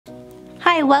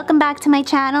Hi, welcome back to my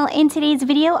channel. In today's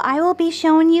video, I will be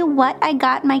showing you what I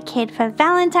got my kid for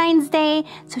Valentine's Day.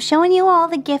 So showing you all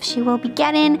the gifts she will be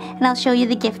getting, and I'll show you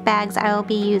the gift bags I will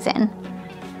be using.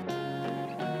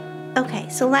 Okay,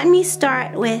 so let me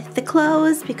start with the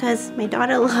clothes because my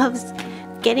daughter loves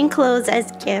getting clothes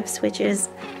as gifts, which is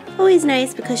always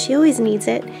nice because she always needs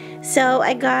it. So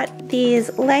I got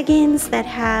these leggings that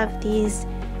have these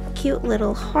cute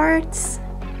little hearts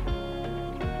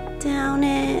down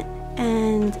it,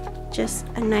 and just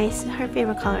a nice, her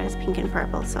favorite color is pink and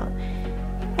purple, so,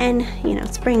 and you know,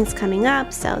 spring's coming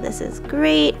up, so this is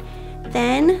great.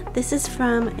 Then this is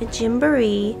from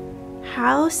Gymboree.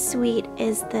 How sweet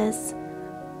is this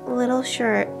little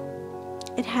shirt?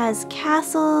 It has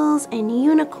castles and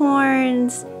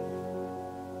unicorns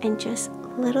and just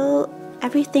little,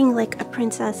 everything like a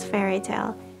princess fairy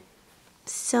tale.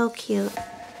 So cute.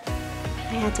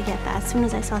 I had to get that as soon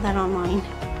as I saw that online.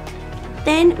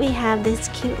 Then we have this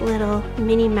cute little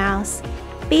Minnie Mouse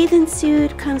bathing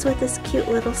suit. Comes with this cute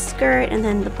little skirt, and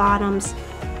then the bottoms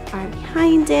are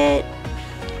behind it.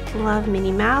 Love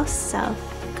Minnie Mouse, so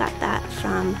got that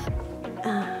from,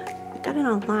 I got it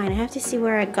online. I have to see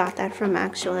where I got that from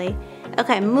actually.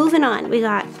 Okay, moving on. We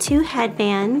got two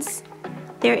headbands.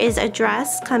 There is a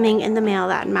dress coming in the mail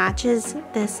that matches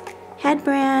this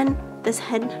headband,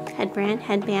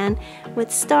 headband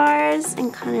with stars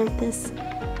and kind of this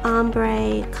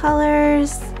ombre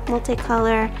colors,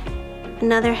 multicolor.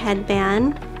 Another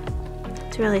headband.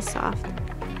 It's really soft.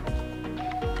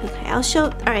 Okay, I'll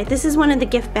show, alright, this is one of the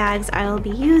gift bags I will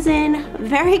be using.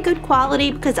 Very good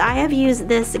quality because I have used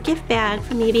this gift bag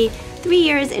for maybe 3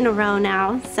 years in a row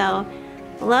now, so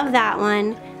love that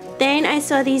one. Then I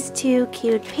saw these two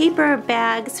cute paper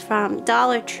bags from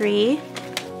Dollar Tree.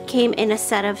 Came in a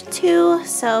set of 2,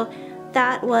 so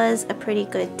that was a pretty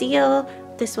good deal.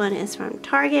 This one is from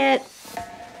Target,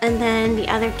 and then the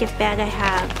other gift bag I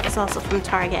have is also from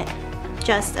Target.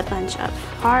 Just a bunch of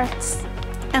hearts.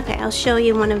 Okay, I'll show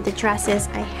you one of the dresses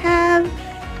I have.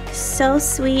 So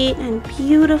sweet and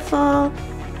beautiful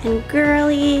and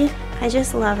girly. I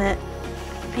just love it.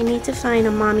 I need to find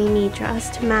a mommy me dress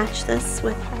to match this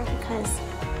with her because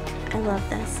I love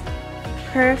this.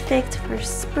 Perfect for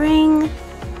spring.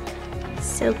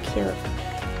 So cute.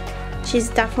 She's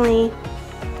definitely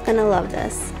gonna love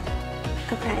this.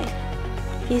 Okay,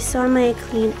 if you saw my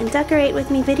clean and decorate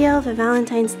with me video for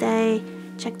Valentine's Day,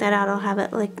 check that out. I'll have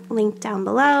it linked down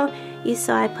below. You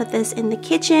saw I put this in the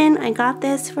kitchen. I got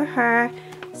this for her,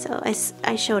 so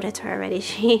I showed it to her already.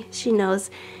 She knows.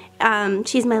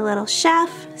 She's my little chef,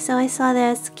 so I saw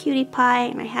this cutie pie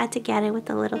and I had to get it with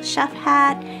the little chef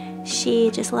hat.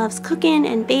 She just loves cooking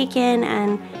and baking,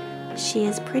 and she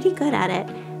is pretty good at it.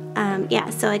 Yeah,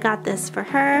 so I got this for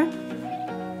her.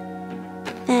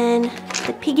 Then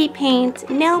the piggy paint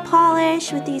nail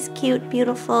polish with these cute,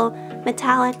 beautiful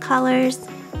metallic colors.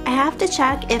 I have to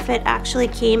check if it actually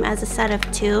came as a set of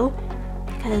 2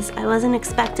 because I wasn't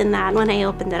expecting that when I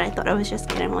opened it. I thought I was just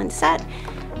getting one set.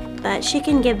 But she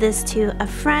can give this to a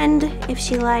friend if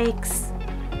she likes.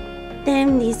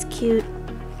 Then these cute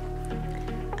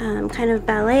kind of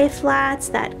ballet flats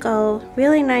that go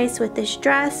really nice with this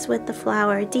dress with the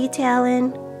flower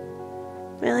detailing.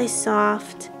 Really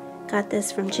soft. Got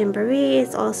this from Gymboree.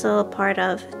 It's also a part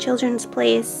of Children's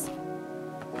Place.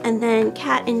 And then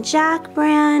Cat and Jack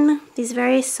brand. These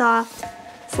very soft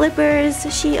slippers.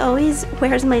 She always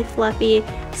wears my fluffy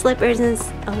slippers and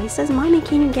always says, "Mommy,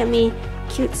 can you get me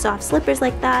cute soft slippers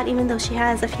like that?" Even though she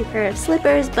has a few pair of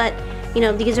slippers, but you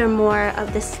know, these are more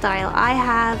of the style I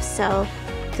have, so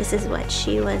this is what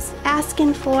she was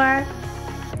asking for.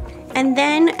 And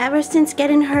then ever since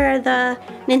getting her the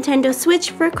Nintendo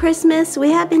Switch for Christmas,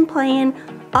 we have been playing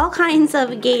all kinds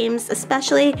of games,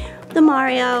 especially the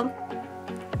Mario.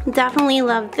 Definitely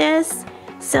love this.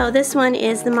 So this one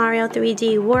is the Mario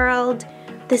 3D World.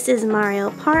 This is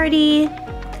Mario Party.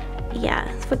 Yeah,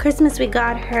 for Christmas we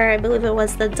got her, I believe it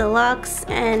was the Deluxe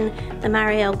and the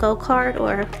Mario Go-Kart,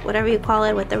 or whatever you call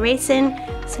it, with the racing.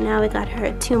 So now we got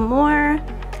her 2 more.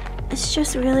 It's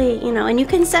just really, you know, and you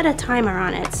can set a timer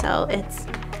on it, so it's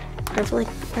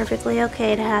perfectly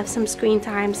okay to have some screen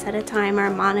time, set a timer,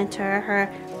 monitor her,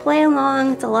 play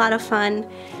along. It's a lot of fun.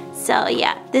 So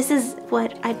yeah, this is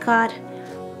what I got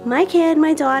my kid,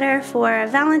 my daughter, for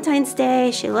Valentine's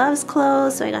Day. She loves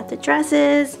clothes, so I got the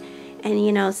dresses and,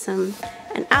 you know,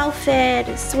 an outfit,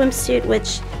 a swimsuit,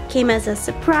 which came as a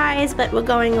surprise, but we're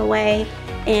going away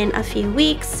in a few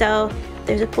weeks, so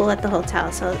there's a pool at the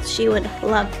hotel, so she would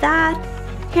love that.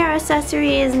 Hair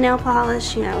accessories, nail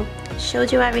polish, you know,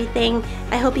 showed you everything.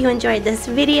 I hope you enjoyed this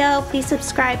video. Please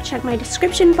subscribe, check my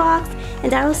description box,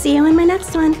 and I will see you in my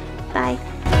next one. Bye.